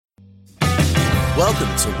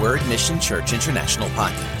Welcome to Word Mission Church International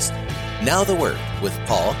Podcast. Now the Word with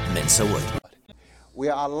Paul Mensa-Wood. We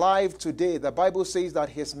are alive today. The Bible says that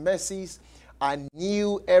His mercies are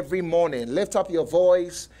new every morning. Lift up your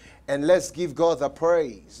voice and let's give God the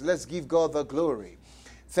praise. Let's give God the glory.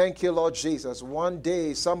 Thank you, Lord Jesus. One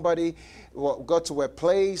day somebody got to a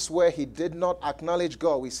place where he did not acknowledge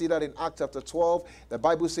God. We see that in Acts chapter 12. The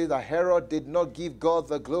Bible says that Herod did not give God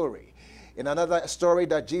the glory. In another story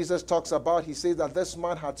that Jesus talks about, he says that this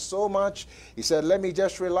man had so much. He said, let me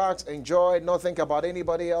just relax, enjoy, not think about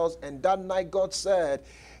anybody else. And that night God said,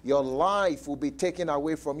 your life will be taken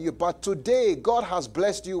away from you. But today, God has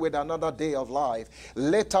blessed you with another day of life.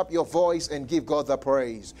 Lift up your voice and give God the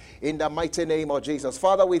praise. In the mighty name of Jesus.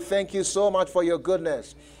 Father, we thank you so much for your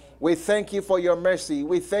goodness. We thank you for your mercy.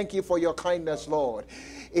 We thank you for your kindness, Lord.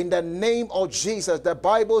 In the name of Jesus, the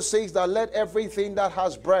Bible says that let everything that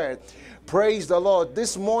has breath praise the Lord.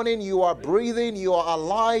 This morning you are breathing, you are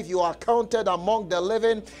alive, you are counted among the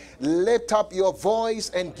living. Lift up your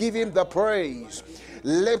voice and give Him the praise.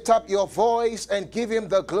 Lift up your voice and give Him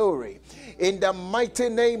the glory. In the mighty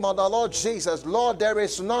name of the Lord Jesus, Lord, there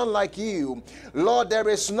is none like you. Lord, there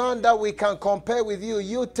is none that we can compare with you.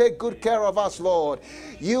 You take good care of us, Lord.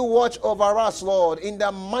 You watch over us, Lord. In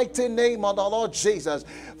the mighty name of the Lord Jesus.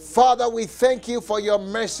 Father, we thank you for your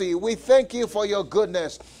mercy. We thank you for your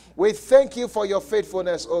goodness. We thank you for your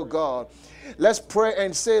faithfulness, oh God. Let's pray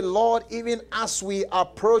and say, Lord, even as we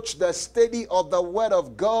approach the study of the Word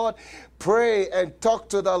of God, pray and talk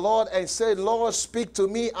to the Lord and say, Lord, speak to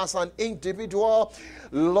me as an individual.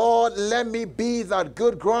 Lord, let me be that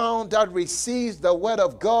good ground that receives the Word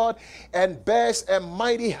of God and bears a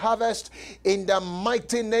mighty harvest in the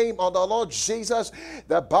mighty name of the Lord Jesus.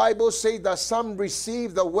 The Bible says that some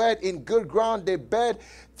receive the Word in good ground, they bear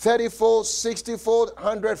 30-fold, 60-fold,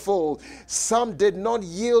 100-fold. Some did not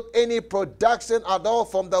yield any production at all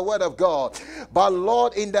from the Word of God. But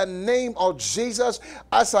Lord, in the name of Jesus,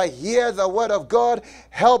 as I hear the Word of God,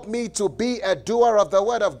 help me to be a doer of the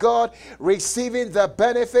Word of God, receiving the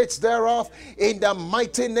benefits thereof. In the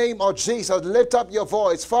mighty name of Jesus, lift up your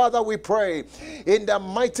voice. Father, we pray. In the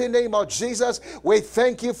mighty name of Jesus, we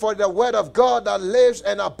thank you for the Word of God that lives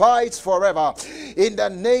and abides forever. In the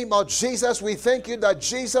name of Jesus, we thank you that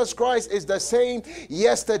Jesus Christ is the same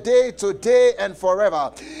yesterday, today, and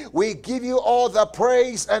forever. We give you all the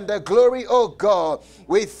praise and the glory, oh God.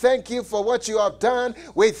 We thank you for what you have done.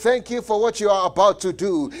 We thank you for what you are about to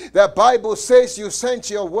do. The Bible says you sent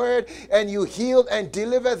your word and you healed and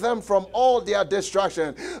delivered them from all their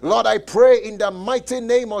destruction. Lord, I pray in the mighty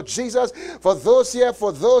name of Jesus for those here,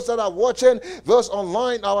 for those that are watching, those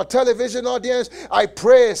online, our television audience, I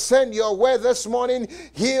pray, send your word this morning,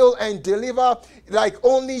 heal and deliver like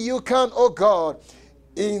only you can, oh God,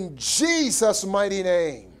 in Jesus' mighty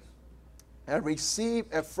name. And receive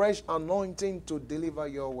a fresh anointing to deliver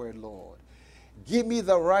your word, Lord. Give me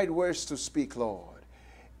the right words to speak, Lord.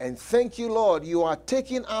 And thank you, Lord, you are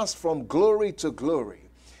taking us from glory to glory.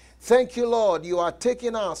 Thank you, Lord, you are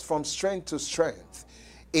taking us from strength to strength.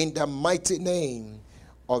 In the mighty name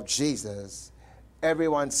of Jesus.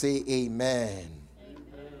 Everyone say amen. Amen.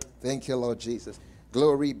 Thank you, Lord Jesus.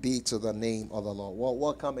 Glory be to the name of the Lord. Well,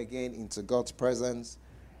 welcome again into God's presence.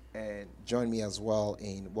 And join me as well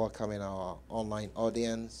in welcoming our online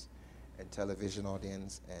audience and television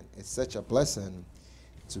audience. And it's such a blessing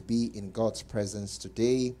to be in God's presence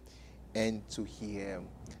today and to hear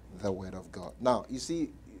the Word of God. Now, you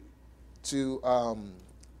see, to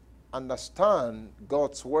understand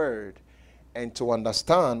God's Word and to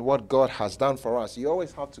understand what God has done for us, you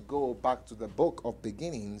always have to go back to the book of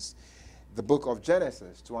beginnings, the book of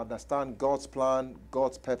Genesis, to understand God's plan,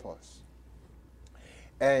 God's purpose.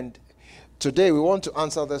 And today we want to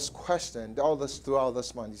answer this question, all this throughout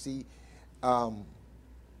this month. You see,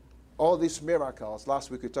 all these miracles,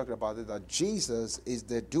 last week we talked about it, that Jesus is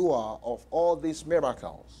the doer of all these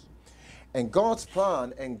miracles. And God's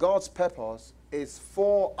plan and God's purpose is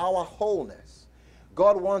for our wholeness.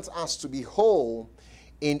 God wants us to be whole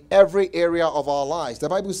in every area of our lives. The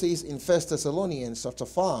Bible says in 1 Thessalonians chapter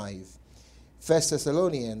 5, 1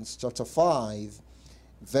 Thessalonians chapter 5,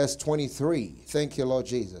 verse 23. Thank you, Lord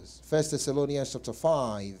Jesus. 1 Thessalonians chapter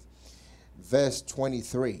 5, verse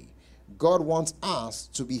 23. God wants us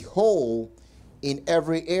to be whole in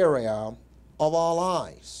every area of our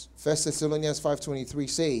lives. 1 Thessalonians 5:23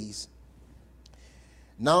 says,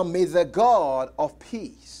 now may the God of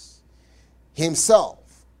peace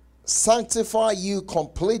Himself sanctify you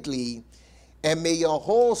completely, and may your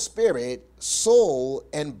whole spirit, soul,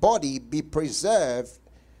 and body be preserved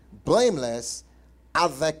blameless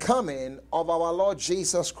at the coming of our Lord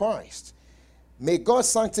Jesus Christ. May God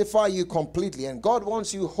sanctify you completely. And God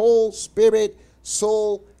wants you whole, spirit,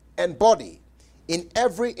 soul, and body in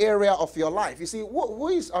every area of your life. You see, who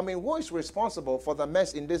is responsible for the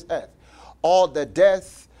mess in this earth? All the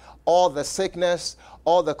death, all the sickness,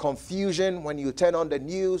 all the confusion. When you turn on the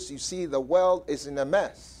news, you see the world is in a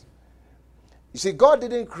mess. You see, God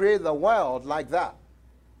didn't create the world like that.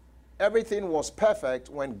 Everything was perfect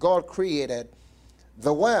when God created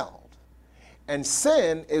the world. And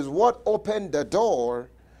sin is what opened the door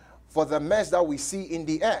for the mess that we see in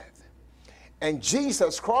the earth. And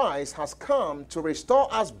Jesus Christ has come to restore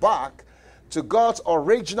us back to God's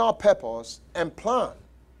original purpose and plan.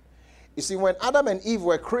 You see, when Adam and Eve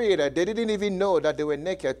were created, they didn't even know that they were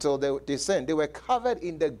naked till they sinned. They were covered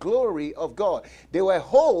in the glory of God. They were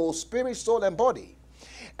whole, spirit, soul, and body.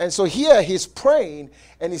 And so here he's praying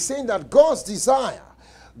and he's saying that God's desire,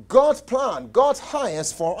 God's plan, God's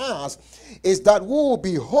highest for us is that we will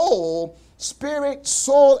be whole, spirit,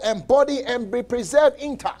 soul, and body, and be preserved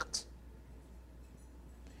intact.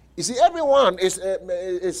 You see, everyone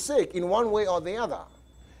is sick in one way or the other.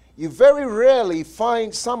 You very rarely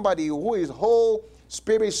find somebody who is whole,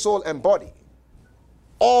 spirit, soul, and body,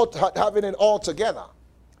 all having it all together.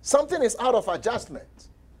 Something is out of adjustment.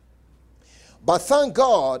 But thank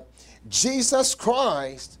God, Jesus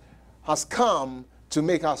Christ has come to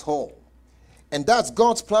make us whole. And that's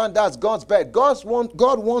God's plan, that's God's bed. God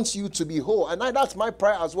wants you to be whole. And that's my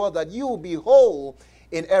prayer as well, that you will be whole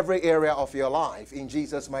in every area of your life, in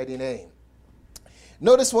Jesus' mighty name.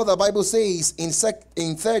 Notice what the Bible says in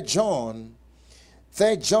 3 John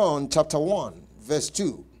chapter 1, verse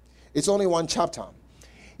 2. It's only one chapter.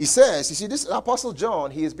 He says, you see, this Apostle John,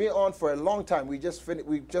 he has been on for a long time. We just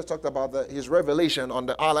talked about his revelation on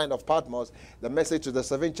the island of Patmos, the message to the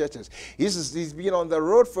 7 churches. He's been on the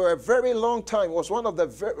road for a very long time. He was one of the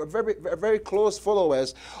very close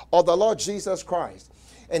followers of the Lord Jesus Christ.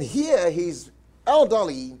 And here he's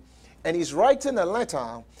elderly, and he's writing a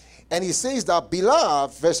letter, and he says that,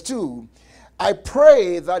 beloved, verse 2, I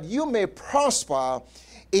pray that you may prosper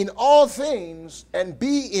in all things and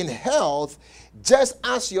be in health, just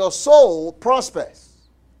as your soul prospers.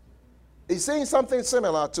 He's saying something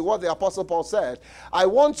similar to what the Apostle Paul said. I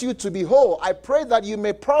want you to be whole. I pray that you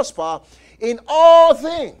may prosper in all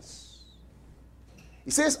things.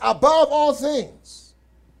 He says, above all things,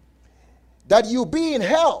 that you be in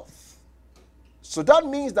health. So that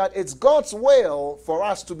means that it's God's will for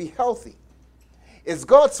us to be healthy. It's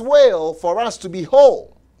God's will for us to be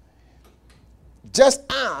whole, just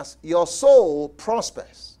as your soul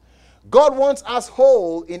prospers. God wants us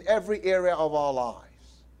whole in every area of our lives.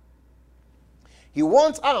 He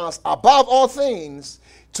wants us, above all things,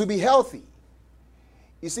 to be healthy.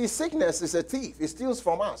 You see, sickness is a thief. It steals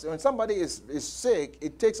from us. When somebody is sick,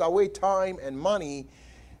 it takes away time and money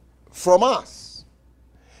from us.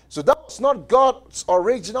 So that was not God's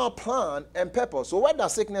original plan and purpose. So where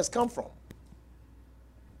does sickness come from?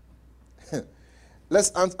 Let's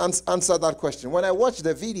answer that question. When I watched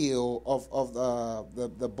the video of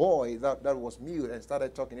the boy that was mute and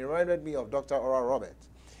started talking, it reminded me of Dr. Oral Roberts.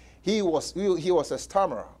 He was a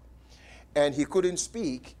stammerer, and he couldn't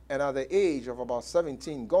speak. And at the age of about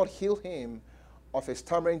 17, God healed him of a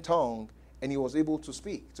stammering tongue, and he was able to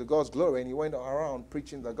speak to God's glory. And he went around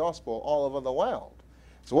preaching the gospel all over the world.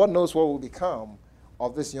 So what knows what will become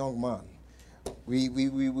of this young man? We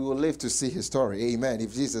will live to see his story. Amen.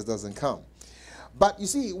 If Jesus doesn't come. But you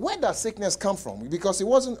see, where does sickness come from? Because it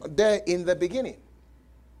wasn't there in the beginning.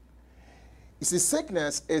 You see,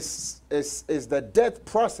 sickness is the death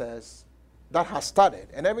process that has started.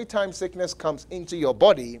 And every time sickness comes into your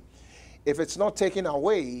body, if it's not taken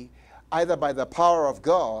away, either by the power of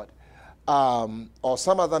God or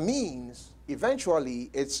some other means, eventually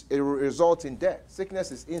it will result in death.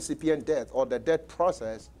 Sickness is incipient death, or the death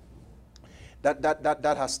process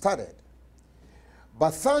that has started.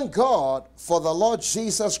 But thank God for the Lord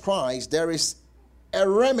Jesus Christ, there is a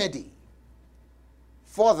remedy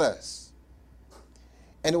for this.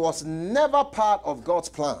 And it was never part of God's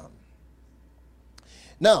plan.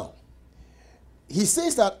 Now, he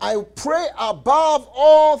says that I pray above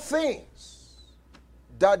all things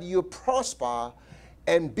that you prosper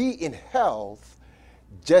and be in health,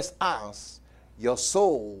 just as your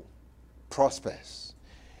soul prospers.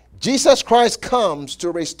 Jesus Christ comes to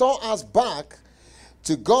restore us back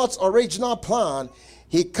to God's original plan.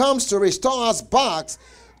 He comes to restore us back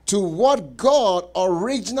to what God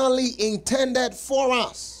originally intended for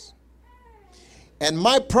us. And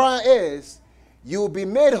my prayer is you will be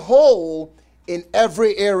made whole in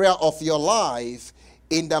every area of your life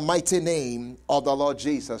in the mighty name of the Lord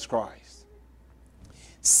Jesus Christ.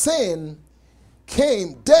 Sin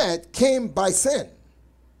death came by sin.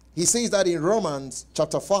 He says that in Romans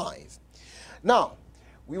chapter 5. Now,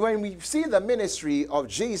 when we see the ministry of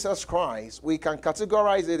Jesus Christ, we can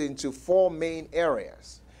categorize it into four main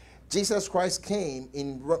areas. Jesus Christ came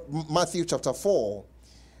in Matthew chapter 4,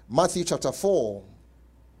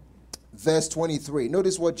 verse 23.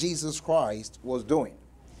 Notice what Jesus Christ was doing.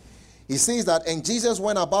 He says that, and Jesus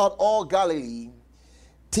went about all Galilee,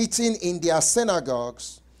 teaching in their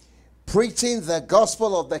synagogues, preaching the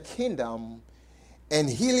gospel of the kingdom, and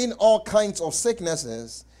healing all kinds of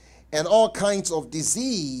sicknesses and all kinds of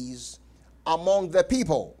disease among the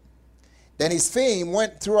people. Then his fame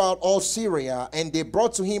went throughout all Syria, and they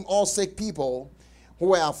brought to him all sick people who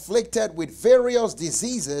were afflicted with various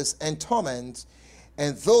diseases and torments,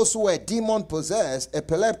 and those who were demon-possessed,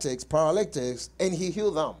 epileptics, paralytics, and he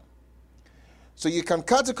healed them. So you can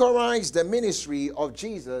categorize the ministry of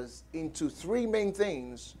Jesus into three main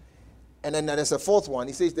things, and then there's a fourth one.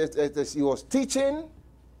 He says that he was teaching,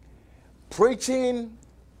 preaching,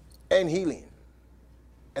 and healing.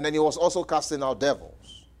 And then he was also casting out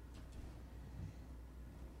devils.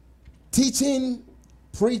 Teaching,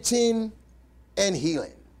 preaching, and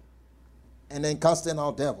healing. And then casting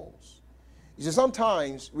out devils. You see,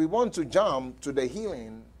 sometimes we want to jump to the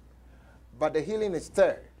healing, but the healing is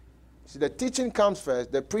third. See, the teaching comes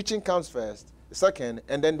first, the preaching comes first, second,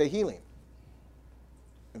 and then the healing.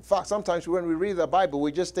 In fact, sometimes when we read the Bible, we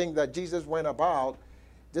just think that Jesus went about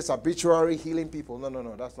just arbitrarily healing people.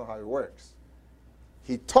 No, that's not how it works.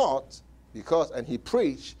 He taught and he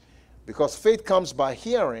preached because faith comes by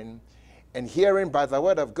hearing, and hearing by the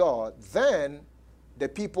word of God. Then the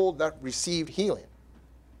people that received healing.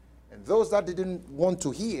 And those that didn't want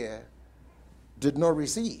to hear did not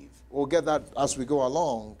receive. We'll get that as we go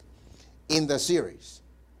along in the series.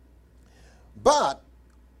 But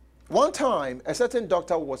one time, a certain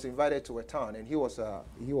doctor was invited to a town, and he was a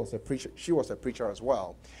preacher. She was a preacher as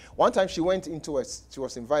well. One time, she was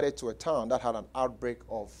invited to a town that had an outbreak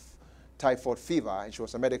of typhoid fever, and she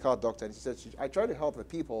was a medical doctor. And she said, I tried to help the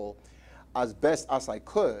people as best as I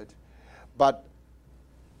could, but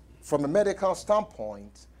from a medical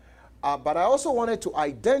standpoint, but I also wanted to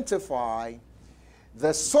identify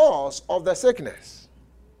the source of the sickness.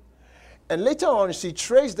 And later on, she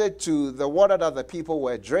traced it to the water that the people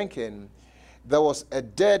were drinking. There was a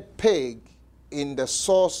dead pig in the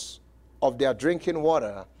source of their drinking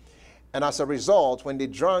water. And as a result, when they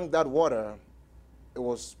drank that water, it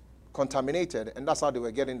was contaminated. And that's how they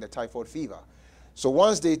were getting the typhoid fever. So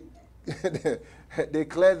once they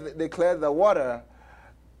cleared the water,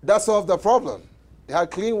 that solved the problem. They had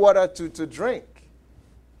clean water to drink.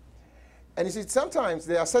 And you see, sometimes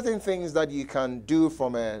there are certain things that you can do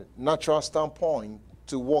from a natural standpoint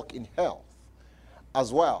to walk in health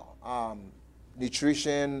as well.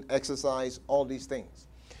 Nutrition, exercise, all these things.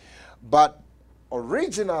 But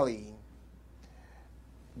originally,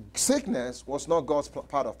 sickness was not God's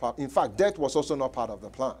part of plan. In fact, death was also not part of the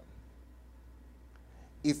plan.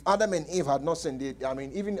 If Adam and Eve had not sinned,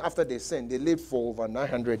 even after they sinned, they lived for over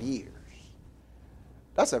 900 years.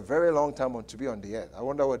 That's a very long time to be on the earth. I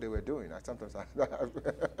wonder what they were doing.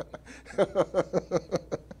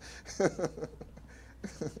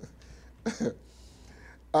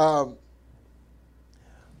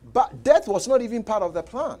 But death was not even part of the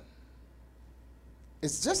plan.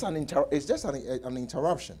 It's just an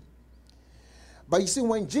interruption. But you see,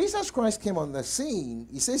 when Jesus Christ came on the scene,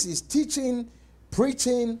 he says he's teaching,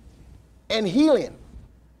 preaching, and healing.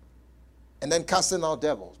 And then casting out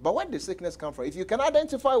devils. But where did sickness come from? If you can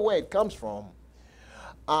identify where it comes from,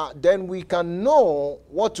 then we can know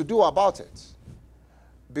what to do about it.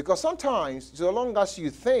 Because sometimes, so long as you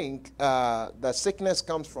think that sickness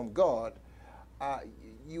comes from God,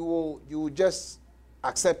 you will just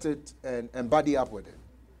accept it and buddy up with it.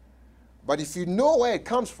 But if you know where it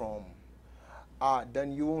comes from,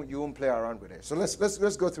 then you won't play around with it. So let's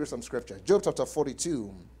go through some scriptures. Job chapter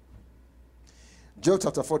 42. Job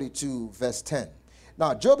chapter 42, verse 10.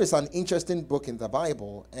 Now, Job is an interesting book in the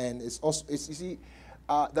Bible, and the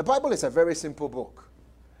Bible is a very simple book.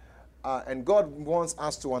 And God wants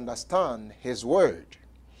us to understand his word.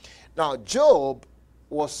 Now, Job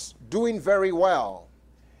was doing very well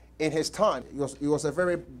in his time. He was a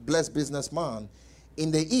very blessed businessman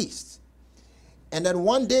in the East. And then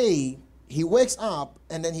one day, he wakes up,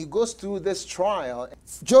 and then he goes through this trial.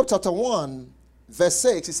 Job chapter 1, verse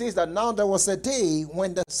 6, it says that now there was a day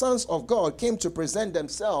when the sons of God came to present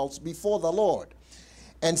themselves before the Lord.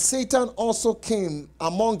 And Satan also came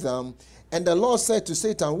among them. And the Lord said to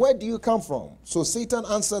Satan, where do you come from? So Satan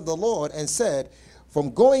answered the Lord and said,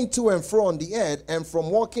 from going to and fro on the earth and from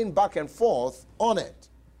walking back and forth on it.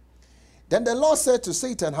 Then the Lord said to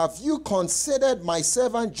Satan, have you considered my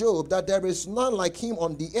servant Job, that there is none like him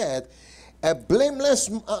on the earth, a blameless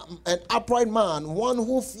and upright man, one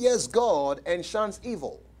who fears God and shuns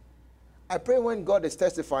evil? I pray when God is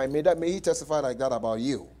testifying, may he testify like that about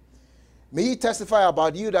you. May he testify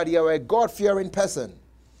about you that you are a God-fearing person.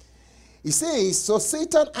 He says, so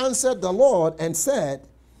Satan answered the Lord and said,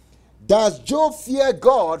 does Job fear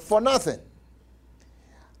God for nothing?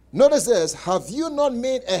 Notice this, have you not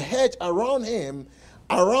made a hedge around him,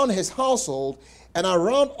 around his household, and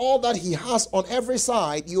around all that he has on every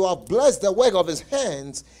side? You have blessed the work of his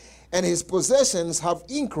hands, and his possessions have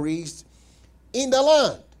increased in the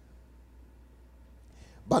land.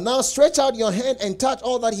 But now stretch out your hand and touch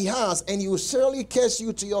all that he has, and he will surely curse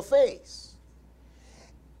you to your face.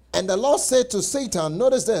 And the Lord said to Satan,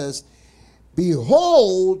 notice this,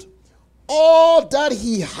 behold, all that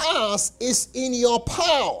he has is in your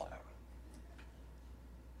power.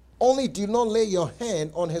 Only do not lay your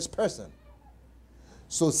hand on his person.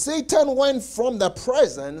 So Satan went from the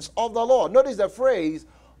presence of the Lord. Notice the phrase,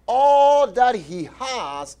 all that he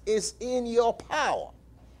has is in your power.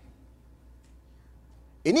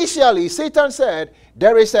 Initially, Satan said,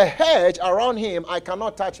 there is a hedge around him, I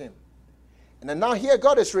cannot touch him. And then now here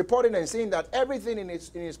God is reporting and saying that everything in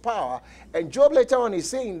his power. And Job later on is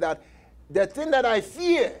saying that the thing that I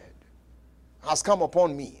feared has come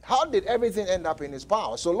upon me. How did everything end up in his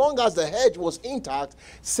power? So long as the hedge was intact,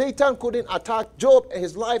 Satan couldn't attack Job,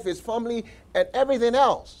 his life, his family, and everything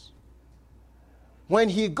else. When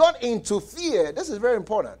he got into fear, this is very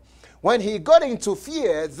important. When he got into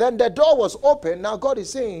fear, then the door was open. Now God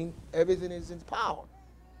is saying everything is in power.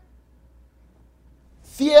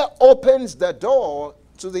 Fear opens the door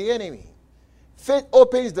to the enemy. Faith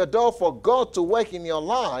opens the door for God to work in your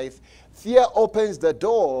life. Fear opens the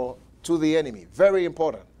door to the enemy. Very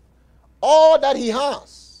important. All that he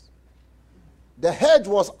has. The hedge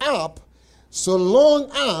was up so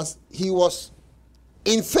long as he was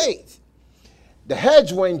in faith. The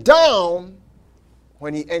hedge went down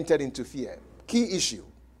when he entered into fear. Key issue.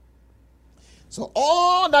 So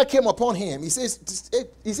all that came upon him, he says,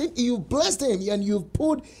 you blessed him and you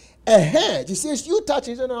put a hedge. He says, you touch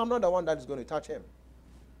him. He said, no, I'm not the one that is going to touch him.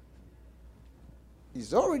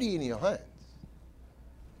 He's already in your hands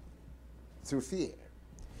through fear.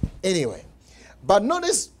 Anyway, but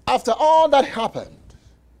notice after all that happened,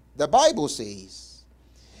 the Bible says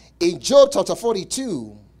in Job chapter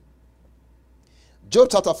 42,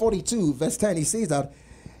 verse 10, he says that,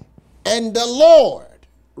 and the Lord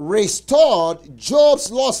restored Job's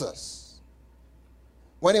losses.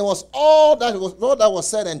 When it was all that was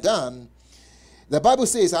said and done, the Bible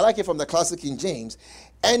says, I like it from the Classic King James,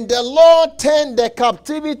 and the Lord turned the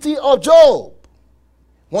captivity of Job.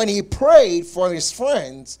 When he prayed for his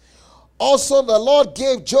friends, also the Lord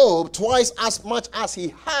gave Job twice as much as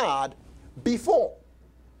he had before.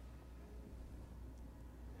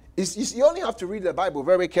 You only have to read the Bible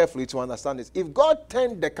very carefully to understand this. If God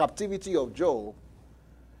turned the captivity of Job,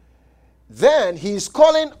 then he's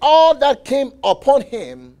calling all that came upon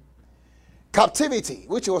him captivity,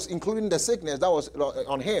 which was including the sickness that was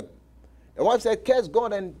on him. The wife said, curse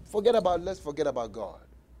God and let's forget about God.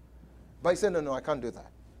 But he said, no, I can't do that.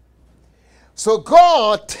 So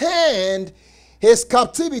God turned his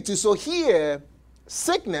captivity. So here,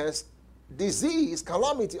 sickness, disease,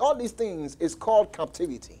 calamity, all these things is called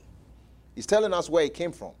captivity. He's telling us where it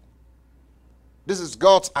came from. This is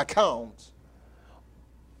God's account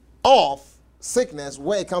of sickness,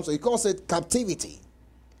 where it comes from. He calls it captivity.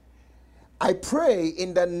 I pray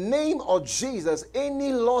in the name of Jesus,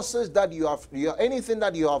 any losses that you have, anything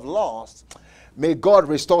that you have lost, may God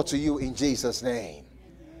restore to you in Jesus' name.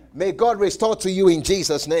 May God restore to you in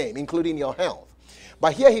Jesus' name, including your health.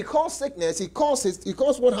 But here he calls sickness, he calls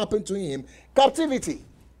what happened to him captivity.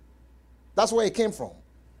 That's where it came from.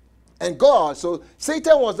 And God, so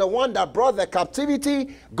Satan was the one that brought the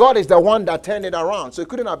captivity. God is the one that turned it around. So it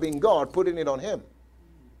couldn't have been God putting it on him.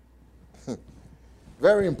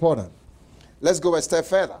 Very important. Let's go a step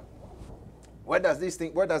further. Where does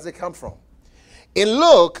it come from? In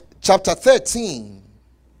Luke chapter 13,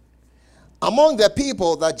 among the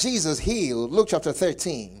people that Jesus healed, Luke chapter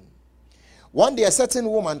 13, one day a certain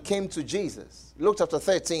woman came to Jesus. Luke chapter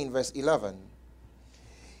 13, verse 11.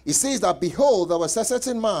 It says that, behold, there was a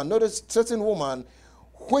certain man, notice certain woman,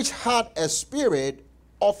 which had a spirit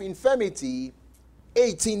of infirmity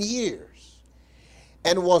 18 years,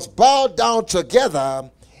 and was bowed down together,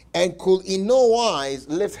 and could in no wise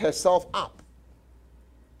lift herself up.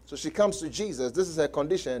 So she comes to Jesus. This is her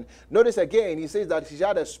condition. Notice again, he says that she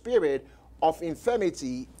had a spirit of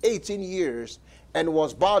infirmity 18 years, and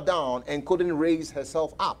was bowed down and couldn't raise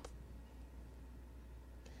herself up.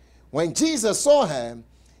 When Jesus saw her,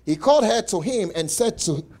 he called her to him and said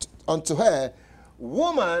unto her,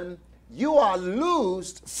 Woman, you are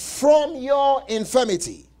loosed from your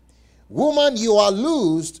infirmity. Woman, you are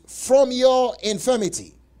loosed from your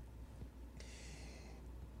infirmity.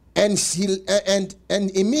 And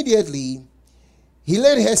immediately he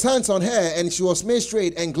laid his hands on her, and she was made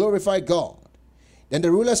straight and glorified God. Then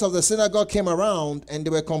the rulers of the synagogue came around, and they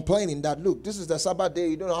were complaining that, look, this is the Sabbath day,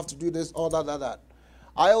 you don't have to do this, all that.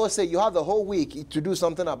 I always say you have the whole week to do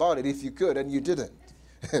something about it if you could, and you didn't.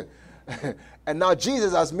 And now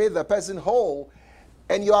Jesus has made the person whole,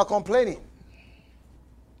 and you are complaining.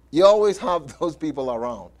 You always have those people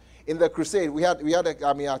around. In the crusade, I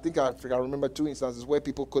think I remember 2 instances where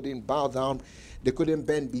people couldn't bow down, they couldn't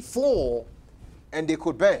bend before, and they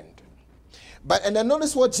could bend. And then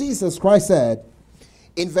notice what Jesus Christ said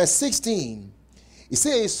in verse 16. He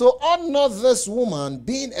says, So ought not this woman,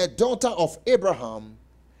 being a daughter of Abraham,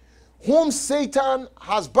 whom Satan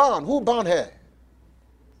has bound. Who bound her?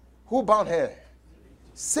 Who bound her?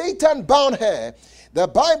 Satan bound her. The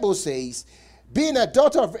Bible says, being a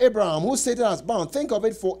daughter of Abraham, who Satan has bound, think of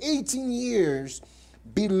it, for 18 years,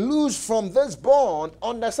 be loosed from this bond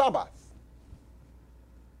on the Sabbath.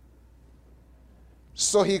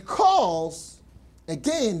 So he calls,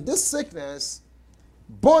 again, this sickness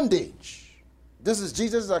bondage. This is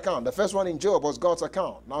Jesus' account. The first one in Job was God's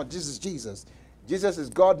account. Now this is Jesus. Jesus is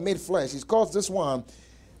God made flesh. He calls this one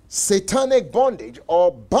satanic bondage,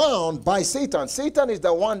 or bound by Satan. Satan is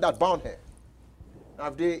the one that bound her.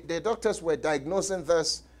 Now, if the doctors were diagnosing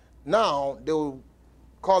this now, they will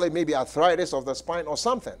call it maybe arthritis of the spine or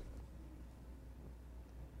something.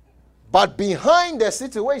 But behind the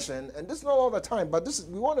situation, and this is not all the time, but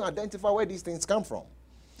we want to identify where these things come from.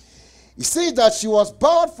 You see that she was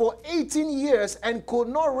bound for 18 years and could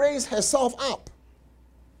not raise herself up.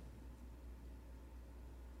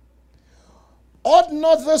 Ought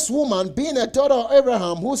not this woman, being a daughter of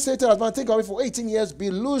Abraham, who Satan has been taken away for 18 years, be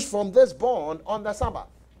loosed from this bond on the Sabbath?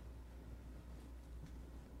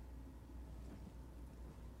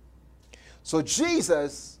 So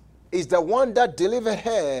Jesus is the one that delivered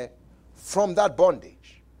her from that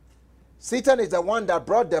bondage. Satan is the one that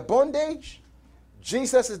brought the bondage.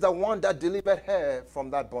 Jesus is the one that delivered her from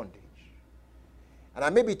that bondage. And I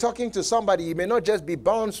may be talking to somebody, you may not just be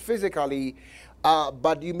bound physically,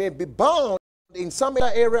 but you may be bound in some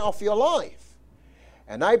other area of your life.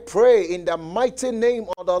 And I pray in the mighty name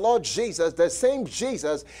of the Lord Jesus, the same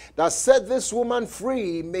Jesus that set this woman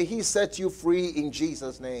free, may he set you free in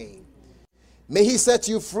Jesus' name. May he set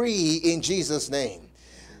you free in Jesus' name.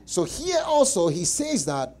 So here also he says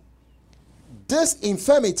that this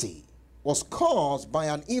infirmity was caused by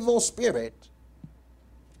an evil spirit,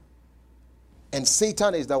 and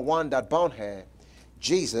Satan is the one that bound her.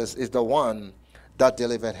 Jesus is the one that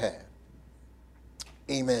delivered her.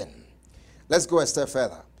 Amen. Let's go a step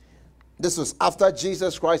further. This was after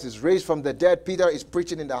Jesus Christ is raised from the dead. Peter is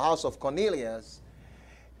preaching in the house of Cornelius,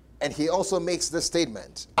 and he also makes this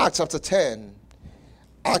statement. Acts chapter 10.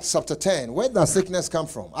 Where does sickness come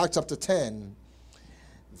from? Acts chapter 10,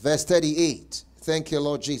 verse 38. Thank you,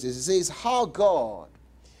 Lord Jesus. It says, how God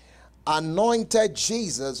anointed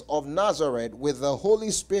Jesus of Nazareth with the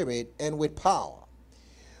Holy Spirit and with power,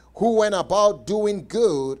 who went about doing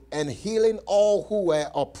good and healing all who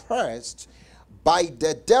were oppressed by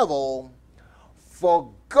the devil,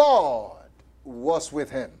 for God was with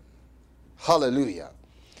him. Hallelujah.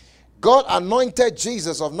 God anointed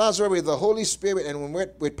Jesus of Nazareth with the Holy Spirit and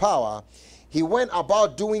with power. He went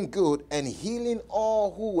about doing good and healing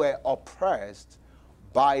all who were oppressed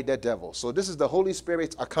by the devil. So this is the Holy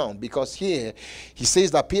Spirit's account, because here he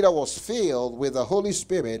says that Peter was filled with the Holy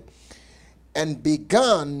Spirit and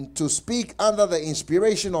began to speak under the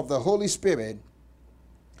inspiration of the Holy Spirit.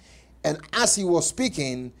 And as he was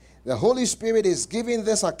speaking, the Holy Spirit is giving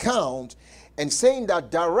this account and saying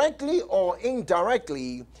that directly or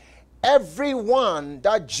indirectly, everyone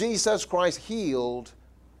that Jesus Christ healed,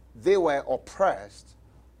 they were oppressed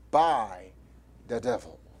by the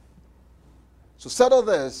devil. So settle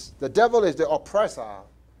this: the devil is the oppressor,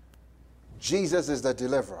 Jesus is the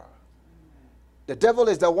deliverer. The devil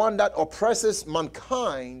is the one that oppresses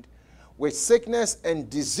mankind with sickness and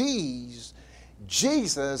disease.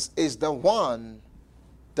 Jesus is the one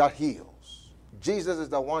that heals. Jesus is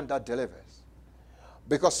the one that delivers.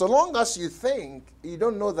 Because so long as you think you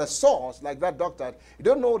don't know the source, like that doctor, you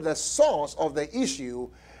don't know the source of the issue,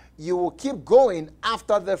 you will keep going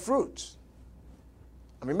after the fruit.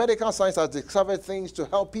 I mean, medical science has discovered things to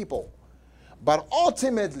help people. But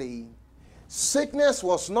ultimately, sickness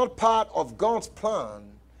was not part of God's plan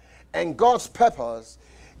and God's purpose.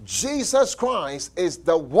 Jesus Christ is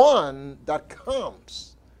the one that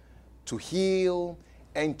comes to heal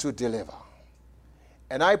and to deliver.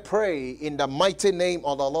 And I pray in the mighty name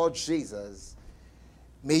of the Lord Jesus,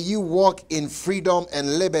 may you walk in freedom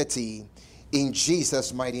and liberty in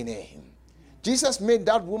Jesus' mighty name. Jesus made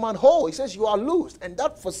that woman whole. He says, you are loosed. And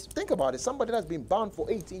that was, think about it, somebody that's been bound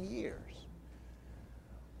for 18 years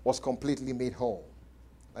was completely made whole,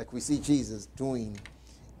 like we see Jesus doing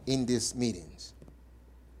in these meetings.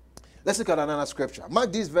 Let's look at another scripture.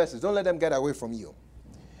 Mark these verses. Don't let them get away from you.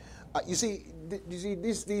 You see,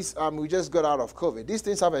 these we just got out of COVID. These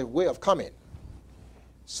things have a way of coming.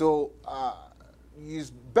 So it's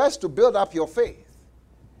best to build up your faith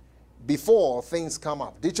before things come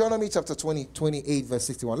up. Deuteronomy chapter 28, verse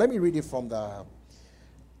 61. Let me read it from the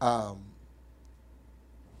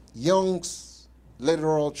Young's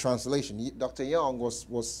literal translation. Dr. Young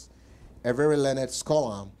was a very learned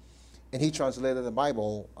scholar, and he translated the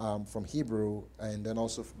Bible from Hebrew and then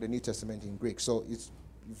also the New Testament in Greek. So it's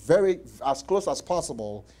very as close as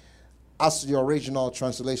possible as the original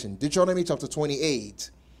translation. Deuteronomy chapter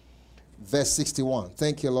 28, verse 61.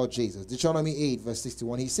 Thank you, Lord Jesus. Deuteronomy 8, verse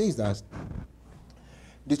 61. He says that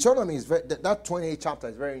Deuteronomy is that 28 chapter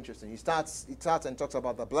is very interesting. He starts and talks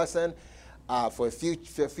about the blessing for a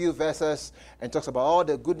few verses, and talks about all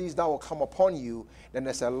the goodies that will come upon you. Then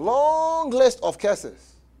there's a long list of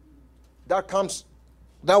curses that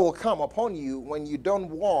will come upon you when you don't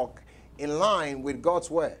walk in line with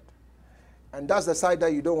God's word. And that's the side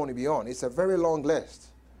that you don't want to be on. It's a very long list.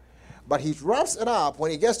 But he wraps it up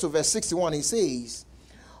when he gets to verse 61. He says,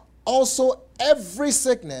 also every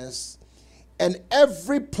sickness and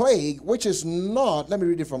every plague which is not, let me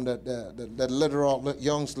read it from the literal,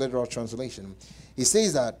 Young's literal translation. He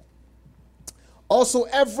says that, also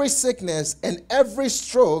every sickness and every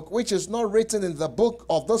stroke which is not written in the book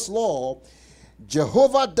of this law,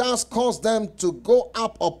 Jehovah does cause them to go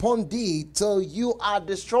up upon thee till you are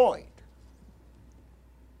destroyed.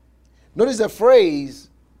 Notice the phrase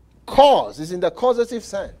cause is in the causative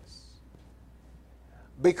sense.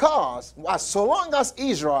 Because so long as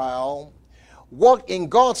Israel walked in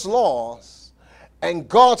God's laws and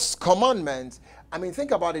God's commandments, I mean, think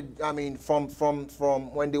about it. I mean, from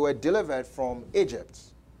when they were delivered from Egypt,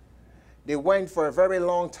 they went for a very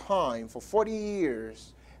long time, for 40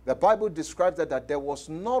 years. The Bible describes that there was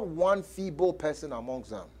not one feeble person amongst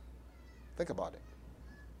them. Think about it.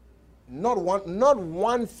 Not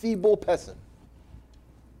one feeble person.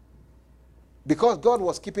 Because God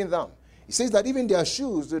was keeping them. He says that even their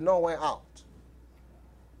shoes did not wear out.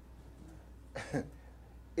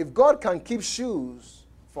 If God can keep shoes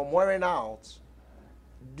from wearing out,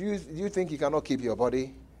 do you think he cannot keep your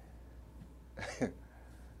body?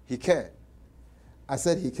 He can. I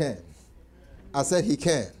said he can. I said he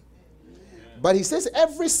can. But he says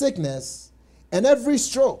every sickness and every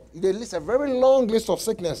stroke. They list a very long list of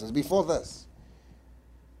sicknesses before this.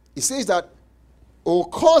 He says that it will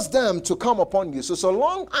cause them to come upon you. So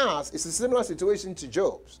long as, it's a similar situation to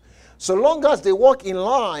Job's. So long as they walk in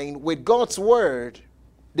line with God's word,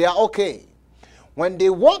 they are okay. When they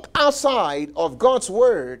walk outside of God's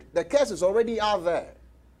word, the curse is already out there.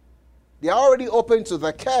 They are already open to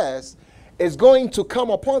the curse is going to come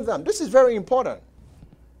upon them. This is very important.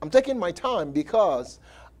 I'm taking my time because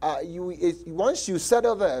once you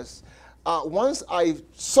settle this, once I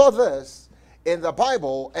saw this in the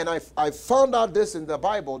Bible and I found out this in the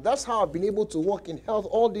Bible, that's how I've been able to walk in health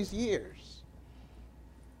all these years.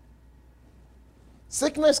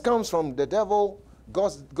 Sickness comes from the devil.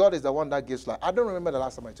 God is the one that gives life. I don't remember the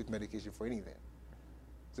last time I took medication for anything.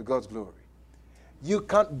 To God's glory. You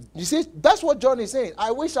see, that's what John is saying.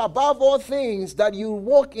 I wish above all things that you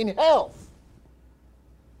walk in health.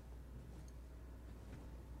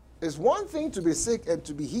 It's one thing to be sick and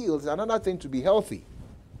to be healed. It's another thing to be healthy.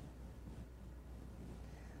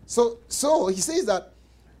 So he says that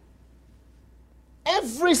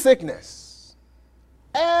every sickness,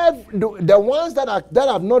 the ones that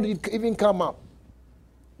have not even come up,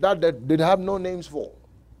 that they have no names for,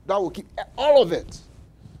 that will keep all of it.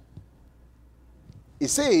 It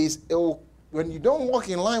says when you don't walk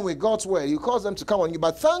in line with God's word, you cause them to come on you.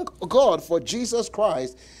 But thank God for Jesus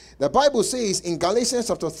Christ. The Bible says in Galatians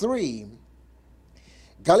chapter 3,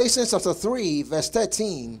 verse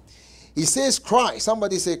 13, he says Christ.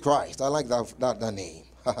 Somebody say Christ. I like that name.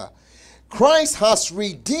 Christ has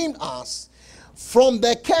redeemed us from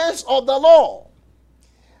the curse of the law,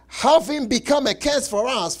 having become a curse for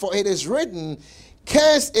us, for it is written,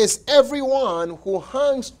 cursed is everyone who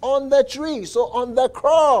hangs on the tree. So on the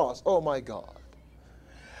cross, oh my God.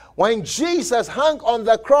 When Jesus hung on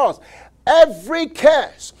the cross, every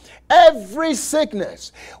curse, every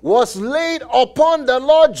sickness was laid upon the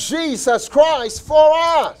Lord Jesus Christ for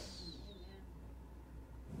us.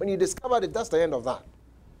 When you discover it, that's the end of that.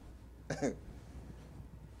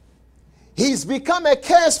 He's become a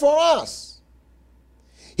curse for us.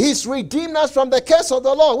 He's redeemed us from the curse of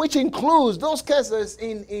the law, which includes those curses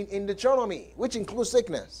in Deuteronomy, which includes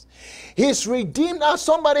sickness. He's redeemed us.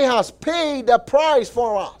 Somebody has paid the price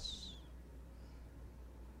for us.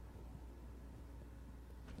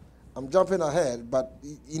 I'm jumping ahead, but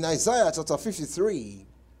in Isaiah chapter 53,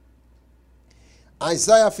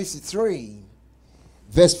 Isaiah 53,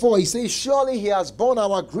 verse 4, he says, surely he has borne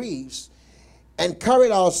our griefs and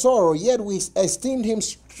carried our sorrow, yet we esteemed him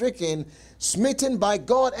stricken, smitten by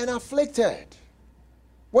God, and afflicted.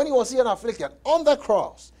 When he was here and afflicted on the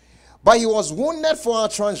cross, but he was wounded for our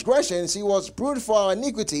transgressions, he was bruised for our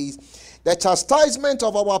iniquities. The chastisement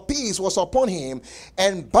of our peace was upon him,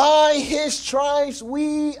 and by his stripes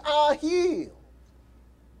we are healed.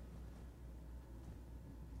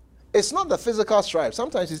 It's not the physical stripes.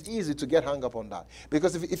 Sometimes it's easy to get hung up on that.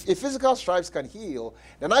 Because if physical stripes can heal,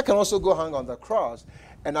 then I can also go hang on the cross.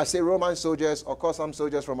 And I say Roman soldiers, or call some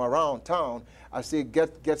soldiers from around town, I say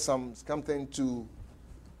get something to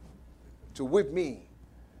whip me.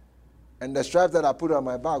 And the stripes that I put on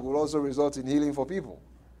my back will also result in healing for people.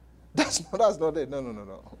 That's not it.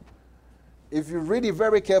 No. If you read it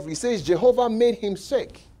very carefully, it says Jehovah made him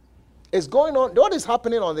sick. It's going on. What is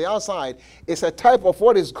happening on the outside is a type of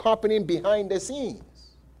what is happening behind the scenes.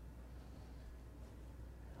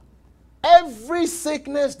 Every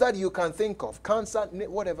sickness that you can think of, cancer,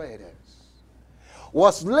 whatever it is,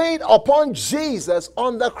 was laid upon Jesus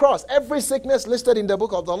on the cross. Every sickness listed in the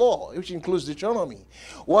book of the law, which includes Deuteronomy,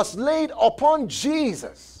 was laid upon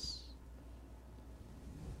Jesus.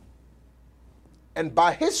 And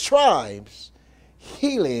by his stripes,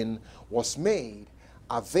 healing was made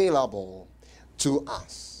available to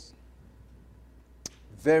us.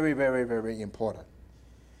 Very, very, very important.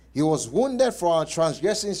 He was wounded for our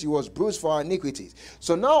transgressions. He was bruised for our iniquities.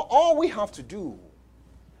 So now all we have to do,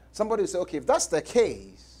 somebody will say, okay, if that's the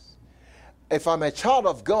case, if I'm a child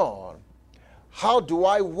of God, how do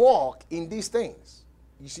I walk in these things?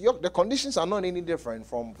 You see, the conditions are not any different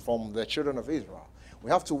from the children of Israel.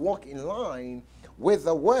 We have to walk in line with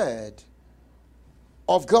the word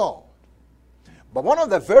of God. But one of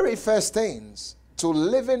the very first things to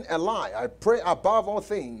living a life, I pray above all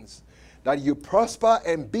things that you prosper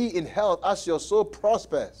and be in health as your soul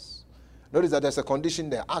prospers. Notice that there's a condition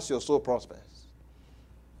there, as your soul prospers.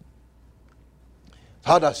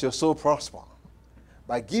 How does your soul prosper?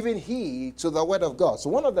 By giving heed to the word of God. So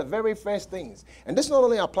one of the very first things, and this not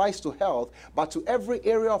only applies to health, but to every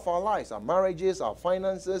area of our lives, our marriages, our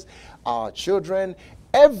finances, our children,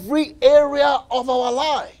 every area of our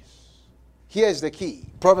lives. Here is the key.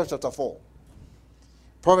 Proverbs chapter 4.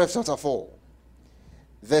 Proverbs chapter 4.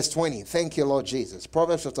 Verse 20. Thank you, Lord Jesus.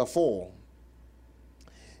 Proverbs chapter 4.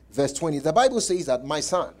 Verse 20. The Bible says that my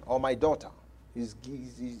son or my daughter, he's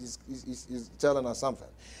telling us something.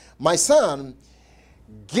 My son,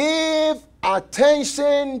 give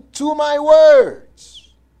attention to my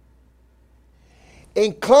words.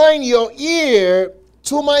 Incline your ear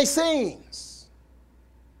to my sayings.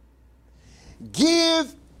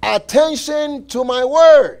 Give attention to my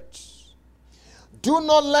words. Do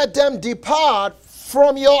not let them depart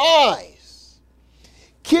from your eyes.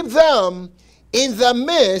 Keep them in the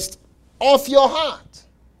midst of your heart.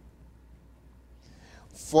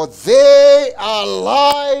 For they are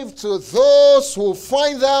life to those who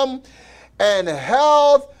find them, and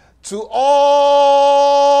health to all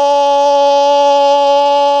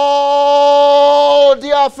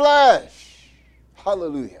their flesh.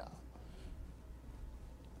 Hallelujah.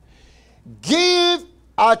 Give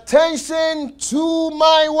attention to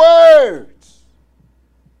my words.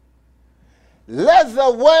 Let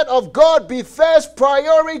the word of God be first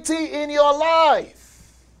priority in your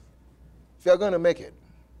life, if you're going to make it.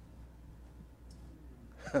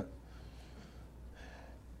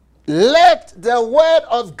 Let the word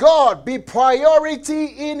of God be priority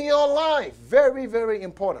in your life. Very, very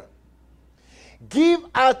important. Give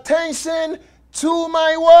attention to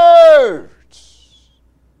my words.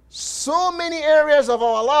 So many areas of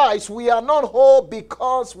our lives we are not whole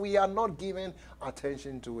because we are not giving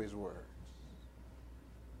attention to his words.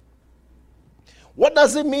 What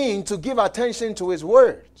does it mean to give attention to his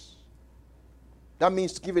words? That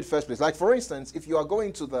means to give it first place. Like for instance, if you are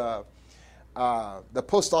going to the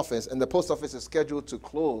post office, and the post office is scheduled to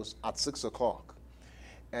close at 6 o'clock,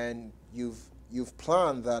 and you've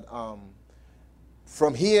planned that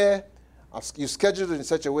from here, you scheduled it in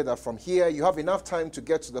such a way that from here you have enough time to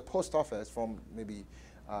get to the post office from maybe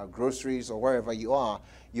groceries or wherever you are,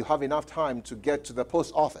 you have enough time to get to the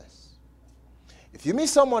post office. If you meet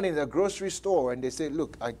someone in the grocery store and they say,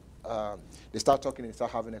 look, they start talking and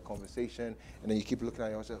start having a conversation, and then you keep looking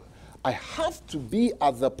at yourself, I have to be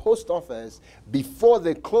at the post office before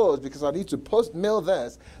they close because I need to mail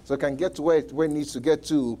this so I can get to where it needs to get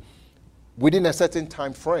to within a certain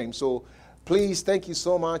time frame. So please, thank you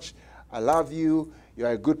so much. I love you.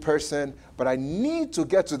 You're a good person, but I need to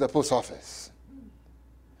get to the post office.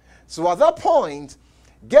 So at that point,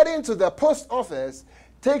 getting to the post office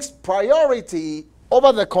takes priority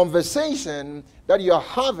over the conversation that you're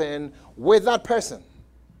having with that person.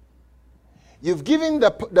 You've given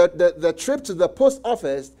the trip to the post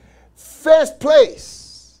office first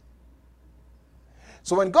place.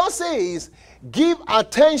 So when God says, give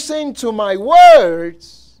attention to my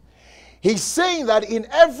words, He's saying that in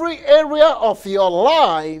every area of your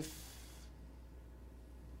life,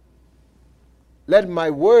 let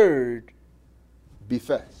my word be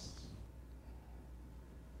first.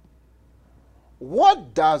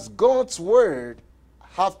 What does God's word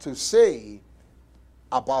have to say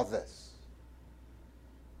about this?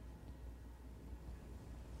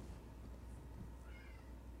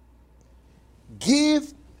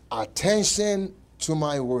 Give attention to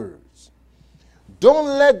my words.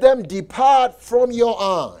 Don't let them depart from your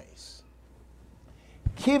eyes.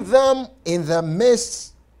 Keep them in the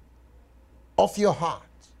midst of your heart.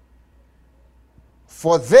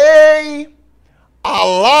 For they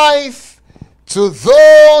are life to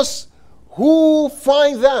those who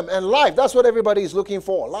find them. And life, that's what everybody is looking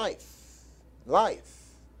for. Life.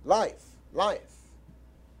 Life. Life. Life.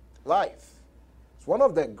 Life. It's one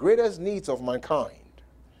of the greatest needs of mankind.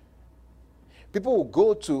 People will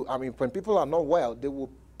go to, when people are not well, they will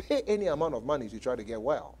pay any amount of money to try to get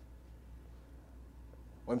well.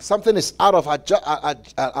 When something is out of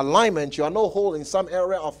alignment, you are not whole in some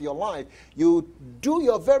area of your life, you do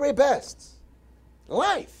your very best.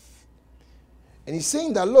 Life. And he's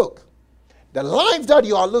saying that, look, the life that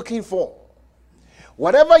you are looking for,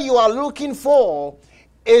 whatever you are looking for,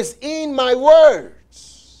 is in my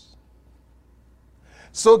words.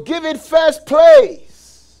 So give it first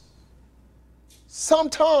place.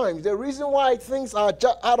 Sometimes the reason why things are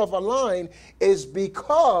out of line is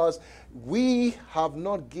because we have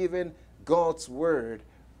not given God's word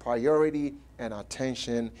priority and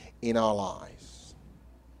attention in our lives.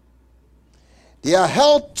 They are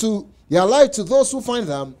life to those who find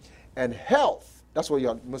them, and health. That's what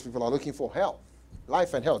most people are looking for, health.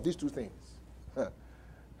 Life and health, these two things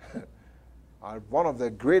are one of the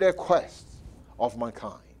greater quests of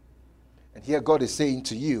mankind. And here God is saying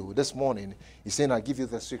to you this morning, He's saying, I give you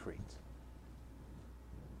the secret.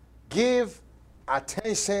 Give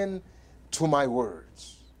attention to my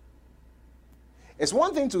words. It's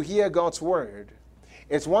one thing to hear God's word.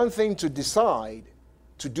 It's one thing to decide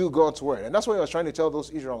to do God's word. And that's what I was trying to tell those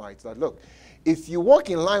Israelites, that look, if you walk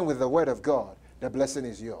in line with the word of God, the blessing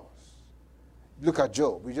is yours. Look at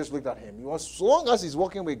Job. We just looked at him. As long as he's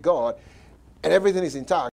walking with God and everything is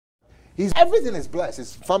intact, everything is blessed.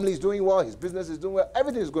 His family is doing well. His business is doing well.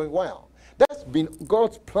 Everything is going well. That's been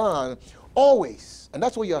God's plan always. And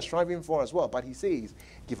that's what you are striving for as well. But he says,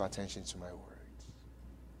 give attention to my words.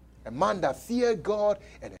 A man that feared God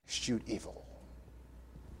and eschewed evil.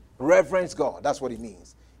 Reverence God. That's what it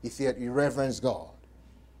means. He reverenced God.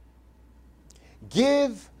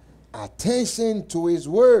 Give attention to his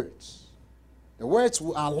words. The words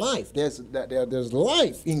are life. There's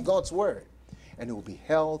life in God's word. And it will be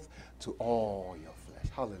health to all your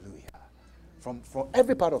flesh. Hallelujah. From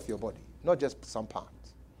every part of your body, not just some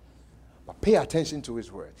parts. But pay attention to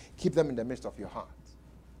his word. Keep them in the midst of your heart.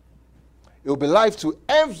 It will be life to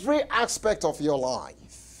every aspect of your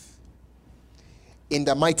life. In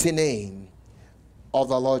the mighty name of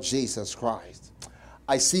the Lord Jesus Christ.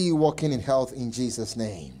 I see you walking in health in Jesus'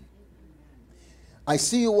 name. I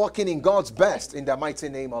see you walking in God's best in the mighty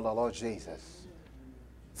name of the Lord Jesus.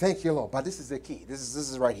 Thank you, Lord. But this is the key. This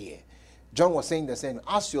is right here. John was saying the same.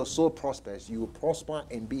 As your soul prospers, you will prosper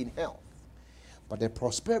and be in health. But the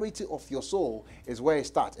prosperity of your soul is where it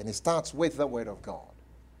starts. And it starts with the word of God.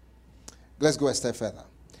 Let's go a step further.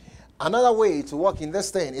 Another way to walk in this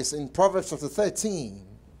thing is in Proverbs chapter 13.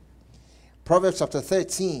 Proverbs chapter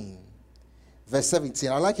 13, verse 17.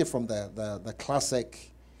 I like it from the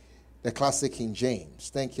classic King James.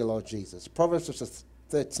 Thank you, Lord Jesus. Proverbs chapter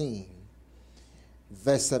 13,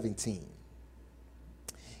 verse 17.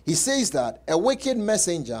 He says that a wicked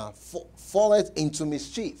messenger falleth into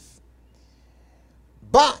mischief,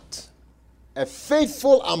 but a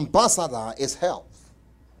faithful ambassador is health.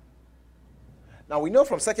 Now we know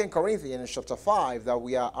from 2 Corinthians chapter 5 that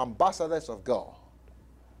we are ambassadors of God.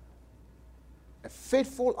 A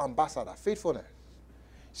faithful ambassador. Faithfulness.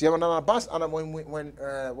 See, when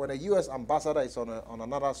a U.S. ambassador is on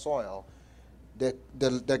another soil,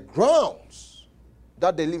 the grounds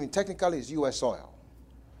that they live in technically is U.S. soil.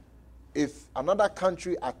 If another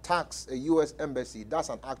country attacks a U.S. embassy, that's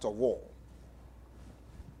an act of war.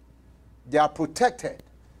 They are protected.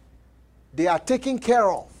 They are taken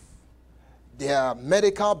care of. Their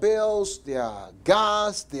medical bills, their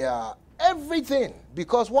gas, their everything.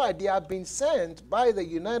 Because why? They have been sent by the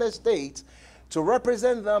United States to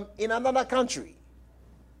represent them in another country.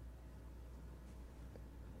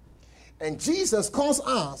 And Jesus calls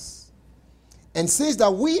us and says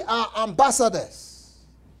that we are ambassadors.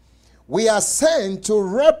 We are sent to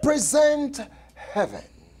represent heaven.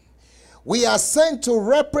 We are sent to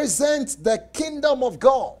represent the kingdom of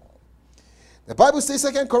God. The Bible says,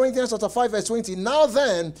 2 Corinthians chapter 5, verse 20, now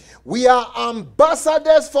then, we are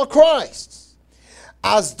ambassadors for Christ.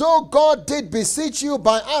 As though God did beseech you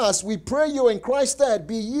by us, we pray you in Christ's stead,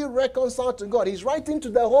 be ye reconciled to God. He's writing to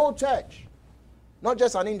the whole church, not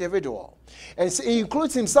just an individual. And he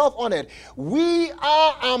includes himself on it. We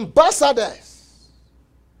are ambassadors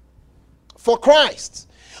for Christ.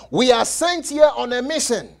 We are sent here on a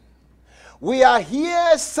mission. We are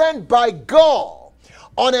here sent by God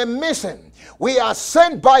on a mission. We are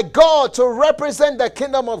sent by God to represent the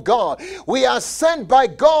kingdom of God. We are sent by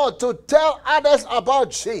God to tell others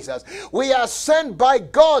about Jesus. We are sent by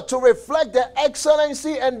God to reflect the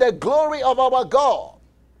excellency and the glory of our God.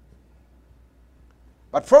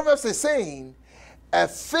 But Proverbs is saying, a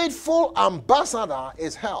faithful ambassador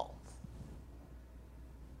is health.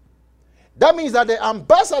 That means that the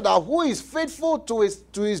ambassador who is faithful to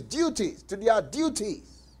his duties, to their duties,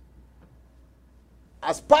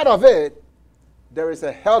 as part of it, there is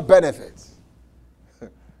a health benefit.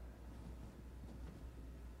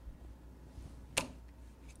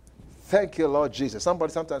 Thank you, Lord Jesus.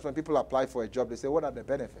 Sometimes when people apply for a job, they say, what are the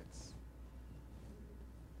benefits?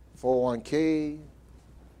 401k,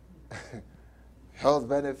 health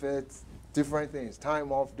benefits, different things,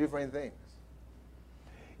 time off, different things.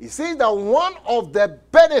 He says that one of the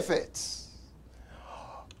benefits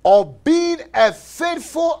of being a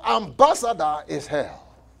faithful ambassador is health.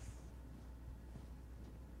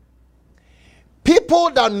 People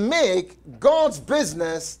that make God's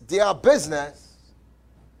business their business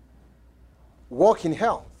walk in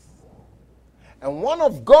health. And one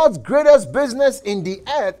of God's greatest business in the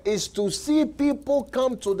earth is to see people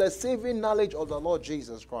come to the saving knowledge of the Lord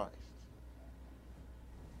Jesus Christ.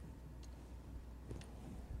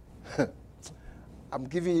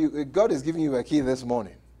 God is giving you a key this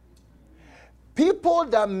morning. People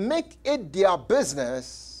that make it their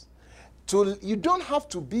business, you don't have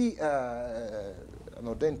to be an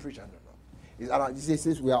ordained preacher. No. He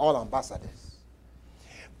says we are all ambassadors.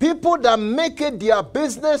 People that make it their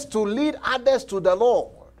business to lead others to the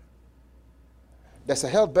Lord. There's a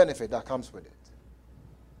health benefit that comes with it.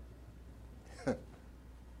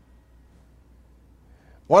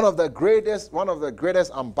 One of the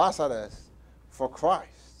greatest ambassadors for Christ,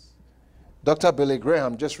 Dr. Billy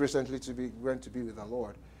Graham, just recently went to be with the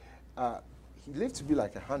Lord. He lived to be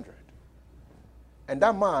like 100. And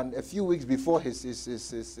that man, a few weeks before his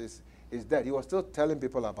death, he was still telling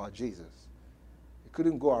people about Jesus. He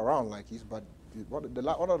couldn't go around like this, but one of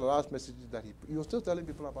the last messages that he was still telling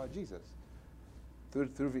people about Jesus through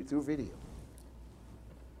video.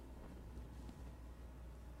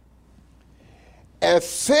 A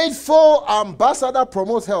faithful ambassador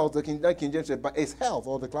promotes health. The King James said, but it's health,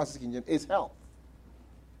 or the classic King James is health.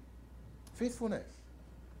 Faithfulness.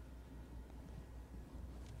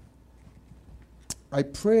 I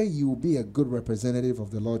pray you will be a good representative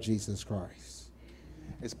of the Lord Jesus Christ.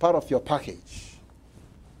 It's part of your package.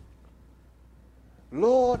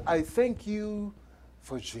 Lord, I thank you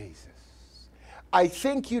for Jesus. I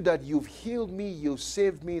thank you that you've healed me, you've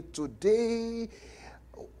saved me today.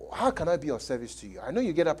 How can I be of service to you? I know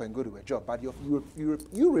you get up and go to a job, but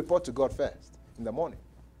you report to God first in the morning.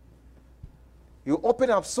 You open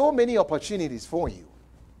up so many opportunities for you.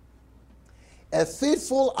 A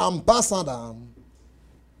faithful ambassador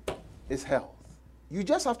is health. You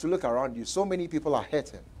just have to look around you. So many people are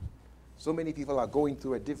hurting. So many people are going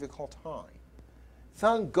through a difficult time.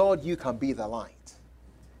 Thank God you can be the light.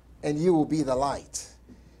 And you will be the light.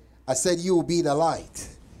 I said you will be the light.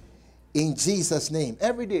 In Jesus' name.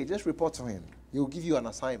 Every day, just report to him. He will give you an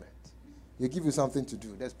assignment. He'll give you something to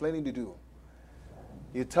do. There's plenty to do.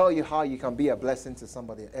 He'll tell you how you can be a blessing to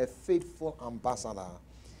somebody. A faithful ambassador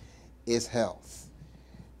is health.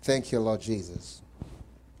 Thank you, Lord Jesus.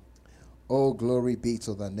 Oh, glory be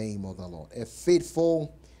to the name of the Lord. A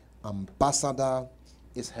faithful ambassador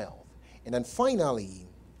is health. And then finally,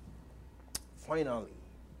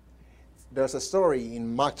 there's a story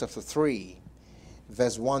in Mark chapter 3,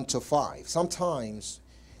 verse 1 to 5. Sometimes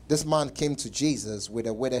this man came to Jesus with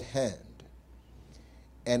a withered hand.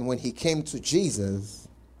 And when he came to Jesus,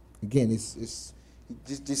 again, Jesus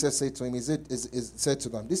said to him, said to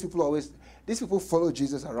them, these people follow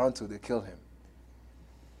Jesus around till they kill him.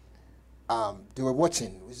 They were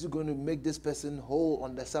watching. Is he going to make this person whole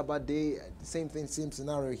on the Sabbath day? The same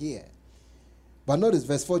scenario here. But notice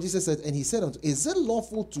verse 4, Jesus said, and he said unto, is it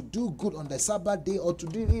lawful to do good on the Sabbath day or to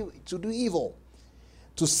do evil?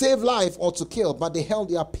 To save life or to kill? But they held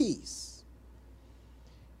their peace.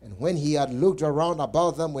 And when he had looked around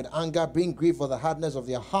about them with anger, being grieved for the hardness of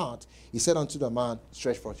their heart, he said unto the man,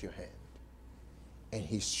 stretch forth your hand. And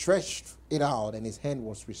he stretched it out, and his hand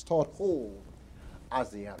was restored whole as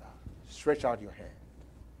the other. Stretch out your hand.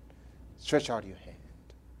 Stretch out your hand.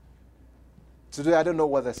 Today, I don't know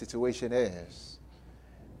what the situation is.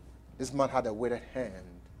 This man had a withered hand.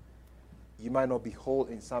 You might not be whole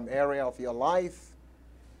in some area of your life.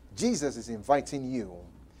 Jesus is inviting you,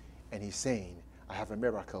 and he's saying, I have a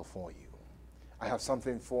miracle for you. I have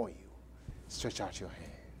something for you. Stretch out your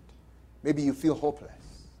hand. Maybe you feel hopeless.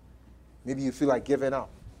 Maybe you feel like giving up.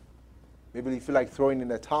 Maybe you feel like throwing in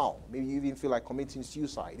the towel. Maybe you even feel like committing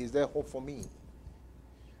suicide. Is there hope for me?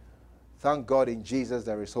 Thank God in Jesus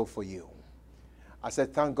there is hope for you. I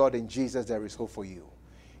said, thank God in Jesus there is hope for you.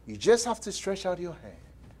 You just have to stretch out your hand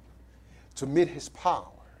to meet his power,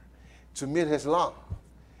 to meet his love,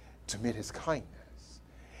 to meet his kindness.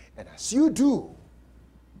 And as you do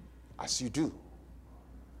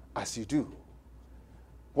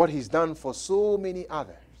what he's done for so many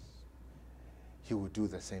others, he will do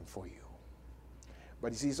the same for you.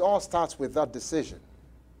 But you see, it all starts with that decision.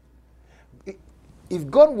 If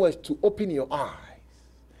God were to open your eyes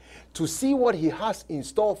to see what he has in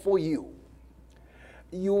store for you,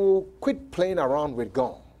 you quit playing around with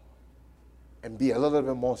God and be a little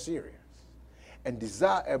bit more serious and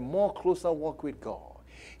desire a more closer walk with God.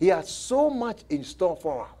 He has so much in store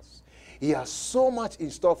for us. He has so much in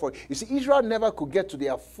store for you. See, Israel never could get to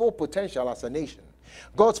their full potential as a nation.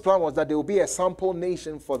 God's plan was that there will be a sample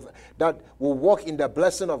nation that will walk in the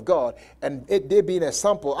blessing of God, and they being a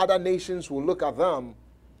sample, other nations will look at them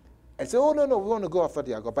and say, oh, no, we want to go after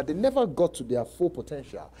their God. But they never got to their full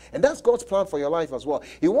potential. And that's God's plan for your life as well.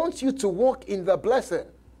 He wants you to walk in the blessing.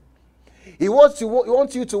 He wants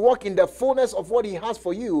you to walk in the fullness of what he has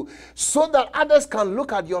for you, so that others can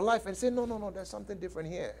look at your life and say, no, there's something different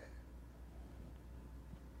here.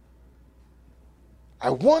 I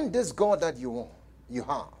want this God that you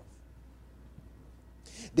have.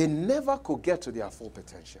 They never could get to their full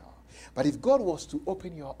potential. But if God was to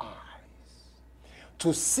open your eyes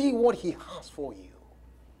to see what he has for you,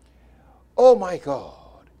 oh my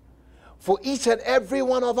God, for each and every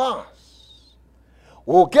one of us,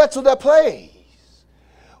 we'll get to the place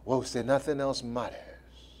where we'll say nothing else matters.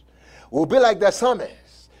 We'll be like the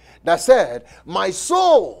psalmist that said, my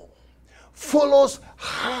soul follows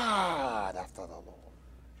hard after the Lord.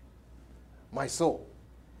 My soul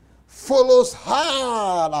follows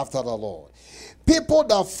hard after the Lord. People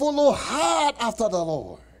that follow hard after the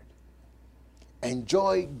Lord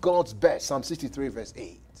enjoy God's best. Psalm 63 verse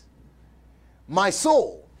 8. My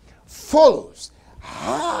soul follows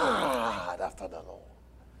hard after the Lord.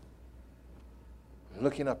 I'm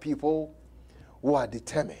looking at people who are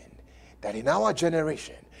determined that in our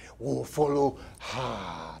generation we will follow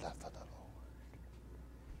hard after the Lord.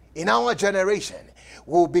 In our generation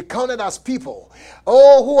we will be counted as people,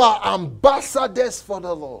 who are ambassadors for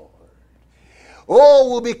the Lord.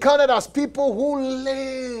 We'll be counted as people who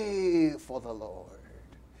live for the Lord.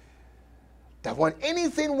 That when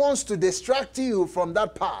anything wants to distract you from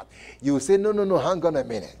that path, you say, no, hang on a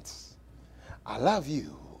minute. I love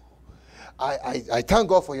you. I thank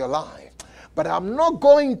God for your life. But I'm not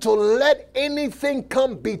going to let anything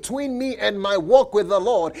come between me and my walk with the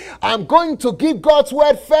Lord. I'm going to give God's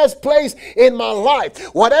word first place in my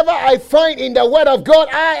life. Whatever I find in the word of God,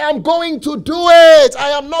 I am going to do it. I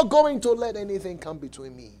am not going to let anything come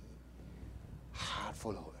between me. Hard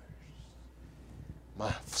followers.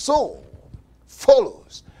 My soul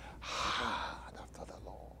follows hard after the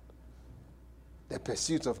Lord. The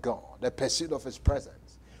pursuit of God, the pursuit of his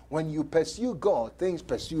presence. When you pursue God, things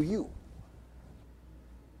pursue you.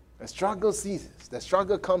 The struggle ceases. The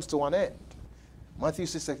struggle comes to an end. Matthew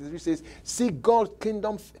 6:63 says, seek God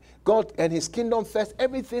and his kingdom first.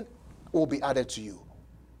 Everything will be added to you.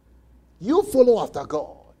 You follow after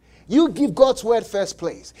God. You give God's word first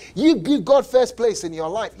place. You give God first place in your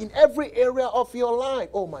life, in every area of your life.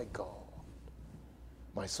 Oh my God.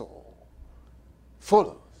 My soul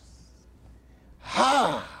follows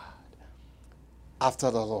hard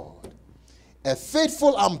after the Lord. A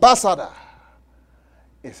faithful ambassador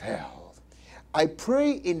is held. I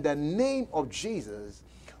pray in the name of Jesus,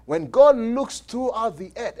 when God looks throughout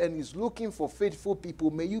the earth and is looking for faithful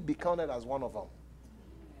people, may you be counted as one of them.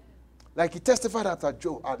 Like he testified after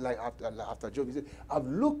Job, after Job, he said, I've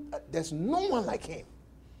looked, there's no one like him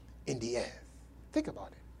in the earth. Think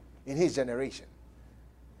about it. In his generation.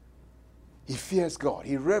 He fears God.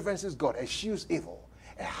 He reverences God, eschews evil,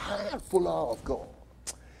 a heart full of God.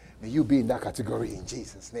 May you be in that category in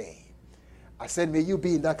Jesus' name. I said, may you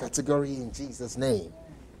be in that category in Jesus' name.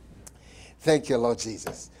 Thank you, Lord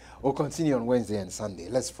Jesus. We'll continue on Wednesday and Sunday.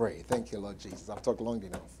 Let's pray. Thank you, Lord Jesus. I've talked long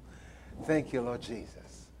enough. Thank you, Lord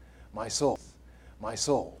Jesus. My soul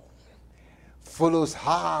follows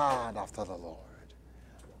hard after the Lord.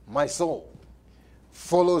 My soul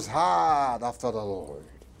follows hard after the Lord.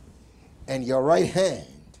 And your right hand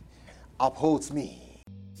upholds me.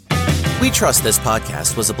 We trust this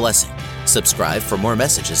podcast was a blessing. Subscribe for more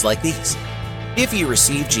messages like these. If you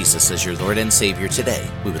receive Jesus as your Lord and Savior today,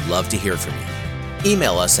 we would love to hear from you.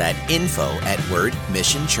 Email us at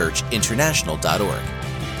info@wordmissionchurchinternational.org.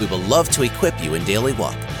 We will love to equip you in daily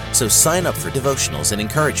walk, so sign up for devotionals and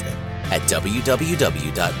encouragement at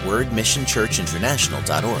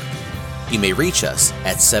www.wordmissionchurchinternational.org. You may reach us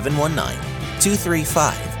at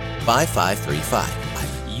 719-235-5535.